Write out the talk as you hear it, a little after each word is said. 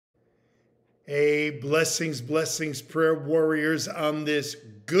Hey, blessings, prayer warriors on this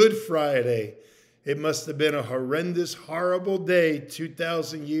Good Friday. It must have been a horrendous, horrible day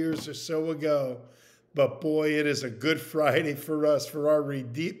 2,000 years or so ago. But boy, it is a Good Friday for us, for our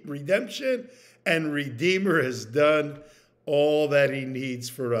redemption, and Redeemer has done all that he needs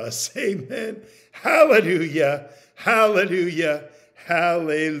for us. Amen. Hallelujah, hallelujah,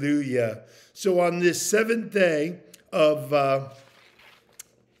 hallelujah. So on this seventh day of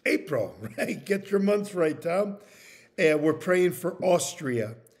April, right? Get your months right, Tom. And we're praying for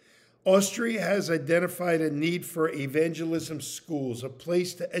Austria. Austria has identified a need for evangelism schools, a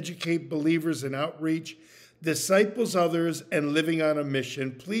place to educate believers in outreach, disciples others, and living on a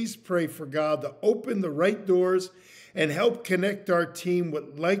mission. Please pray for God to open the right doors and help connect our team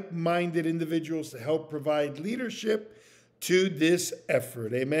with like-minded individuals to help provide leadership to this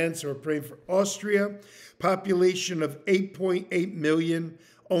effort. Amen. So we're praying for Austria, population of 8.8 million,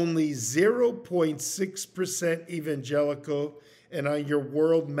 only 0.6% evangelical. And on your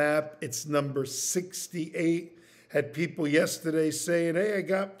world map, it's number 68. Had people yesterday saying, hey, I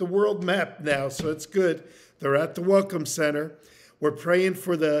got the world map now, so it's good. They're at the Welcome Center. We're praying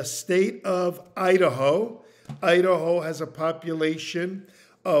for the state of Idaho. Idaho has a population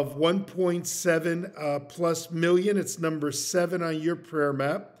of 1.7 plus million. It's number 7 on your prayer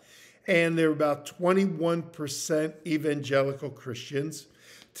map. And they're about 21% evangelical Christians.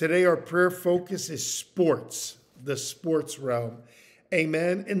 Today, our prayer focus is sports, the sports realm.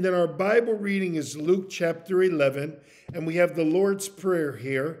 Amen. And then our Bible reading is Luke chapter 11, and we have the Lord's Prayer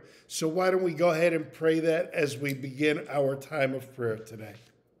here. So why don't we go ahead and pray that as we begin our time of prayer today.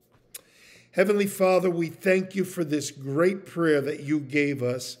 Heavenly Father, we thank you for this great prayer that you gave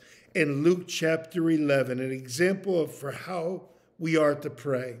us in Luke chapter 11, an example for how we are to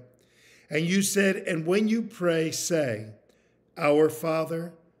pray. And you said, and when you pray, say, Our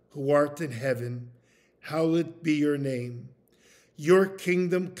Father, who art in heaven, hallowed be your name. Your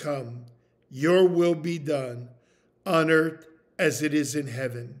kingdom come, your will be done, on earth as it is in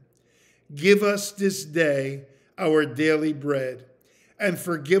heaven. Give us this day our daily bread, and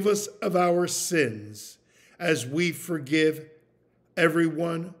forgive us of our sins, as we forgive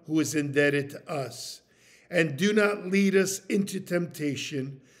everyone who is indebted to us. And do not lead us into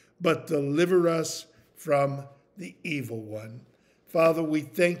temptation, but deliver us from the evil one. Father, we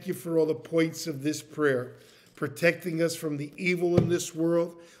thank you for all the points of this prayer, protecting us from the evil in this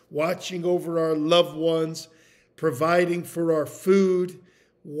world, watching over our loved ones, providing for our food,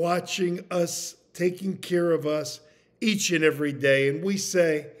 watching us, taking care of us each and every day. And we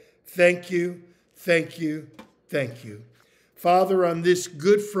say, thank you, thank you, thank you. Father, on this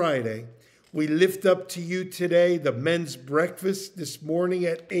Good Friday, we lift up to you today the men's breakfast this morning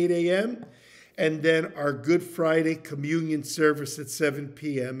at 8 a.m., and then our Good Friday communion service at 7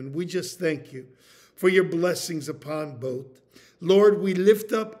 p.m. And we just thank you for your blessings upon both. Lord, we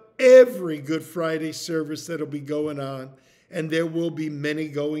lift up every Good Friday service that'll be going on, and there will be many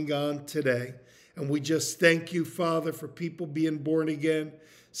going on today. And we just thank you, Father, for people being born again,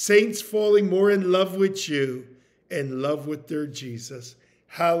 saints falling more in love with you, in love with their Jesus.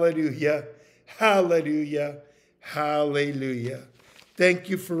 Hallelujah, hallelujah, hallelujah. Thank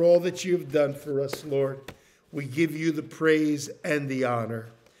you for all that you have done for us, Lord. We give you the praise and the honor.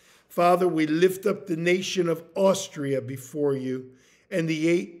 Father, we lift up the nation of Austria before you and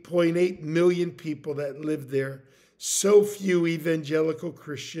the 8.8 million people that live there. So few evangelical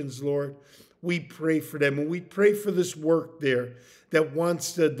Christians, Lord. We pray for them, and we pray for this work there that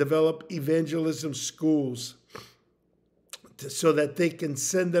wants to develop evangelism schools so that they can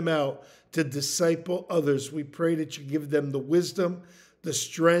send them out to disciple others. We pray that you give them the wisdom, the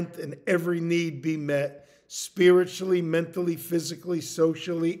strength, and every need be met spiritually, mentally, physically,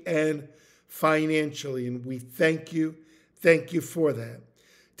 socially, and financially. And we thank you for that.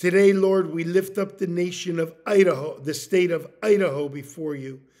 Today, Lord, we lift up the nation of Idaho, the state of Idaho before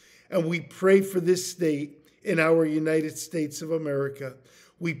you. And we pray for this state in our United States of America.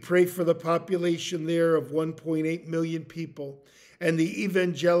 We pray for the population there of 1.8 million people and the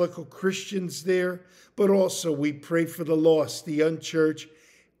evangelical Christians there, but also we pray for the lost, the unchurched,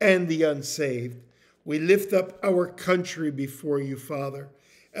 and the unsaved. We lift up our country before you, Father,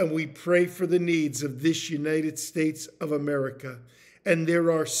 and we pray for the needs of this United States of America. And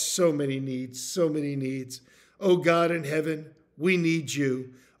there are so many needs, so many needs. Oh God in heaven, we need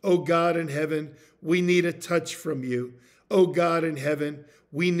you. Oh God in heaven, we need a touch from you. Oh God in heaven,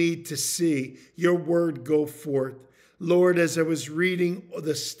 we need to see your word go forth. Lord, as I was reading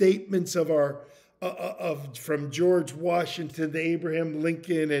the statements of from George Washington to Abraham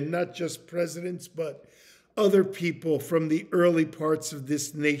Lincoln, and not just presidents, but other people from the early parts of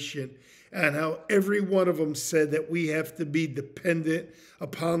this nation, and how every one of them said that we have to be dependent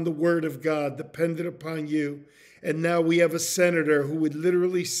upon the word of God, dependent upon you. And now we have a senator who would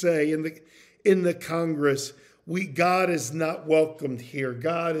literally say in the Congress, God is not welcomed here.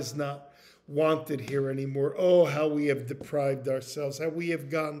 God is not wanted here anymore. Oh, how we have deprived ourselves, how we have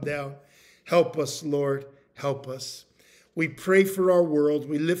gone down. Help us, Lord, help us. We pray for our world.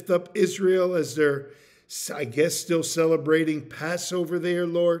 We lift up Israel as they're, I guess, still celebrating Passover there,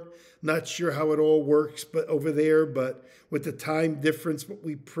 Lord. Not sure how it all works but over there, but with the time difference, but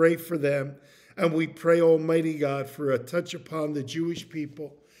we pray for them. And we pray, Almighty God, for a touch upon the Jewish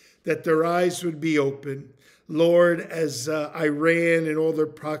people, that their eyes would be open. Lord, as Iran and all their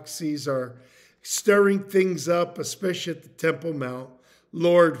proxies are stirring things up, especially at the Temple Mount,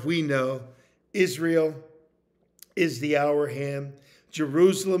 Lord, we know Israel is the hour hand,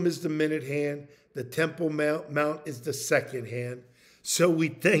 Jerusalem is the minute hand, the Temple Mount is the second hand. So we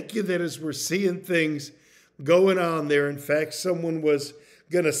thank you that as we're seeing things going on there, in fact, someone was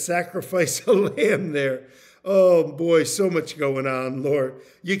going to sacrifice a lamb there. Oh boy, so much going on, Lord.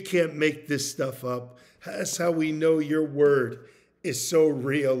 You can't make this stuff up. That's how we know your word is so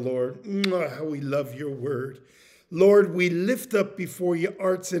real, Lord. How we love your word. Lord, we lift up before you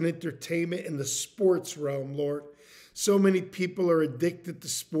arts and entertainment in the sports realm, Lord. So many people are addicted to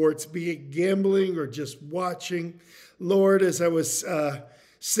sports, be it gambling or just watching. Lord, as I was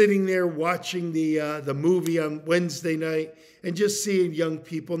sitting there watching the movie on Wednesday night and just seeing young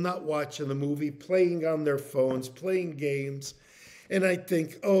people not watching the movie, playing on their phones, playing games. And I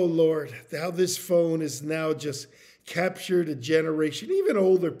think, oh, Lord, how this phone is now just captured a generation, even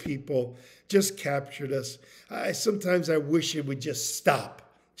older people just captured us. Sometimes I wish it would just stop.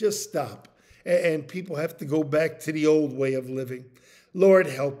 And people have to go back to the old way of living. Lord,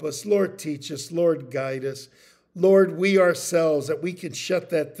 help us. Lord, teach us. Lord, guide us. Lord, we ourselves, that we can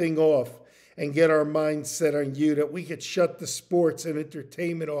shut that thing off and get our minds set on you, that we could shut the sports and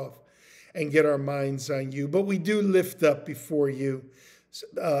entertainment off and get our minds on you. But we do lift up before you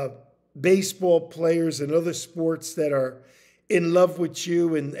baseball players and other sports that are in love with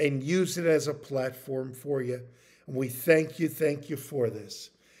you and use it as a platform for you. And we thank you for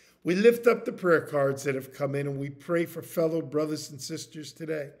this. We lift up the prayer cards that have come in, and we pray for fellow brothers and sisters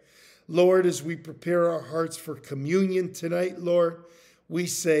today. Lord, as we prepare our hearts for communion tonight, Lord, we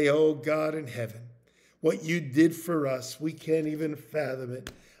say, oh God in heaven, what you did for us, we can't even fathom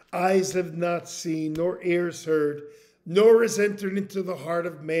it. Eyes have not seen, nor ears heard, nor has entered into the heart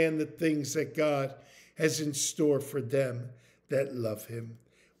of man the things that God has in store for them that love him.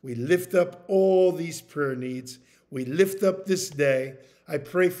 We lift up all these prayer needs. We lift up this day. I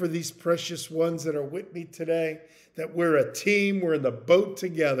pray for these precious ones that are with me today, that we're a team, we're in the boat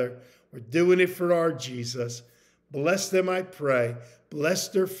together. We're doing it for our Jesus. Bless them, I pray. Bless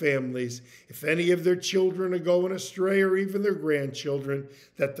their families. If any of their children are going astray, or even their grandchildren,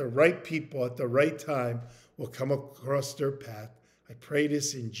 that the right people at the right time will come across their path. I pray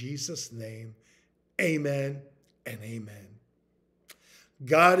this in Jesus' name. Amen and amen.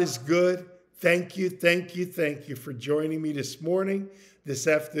 God is good. Thank you for joining me this morning, this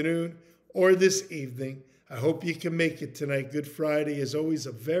afternoon, or this evening. I hope you can make it tonight. Good Friday is always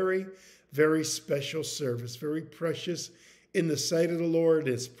a very, very special service, very precious in the sight of the Lord.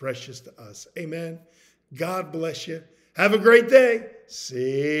 It's precious to us. Amen. God bless you. Have a great day.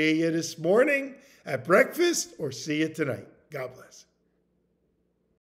 See you this morning at breakfast, or see you tonight. God bless.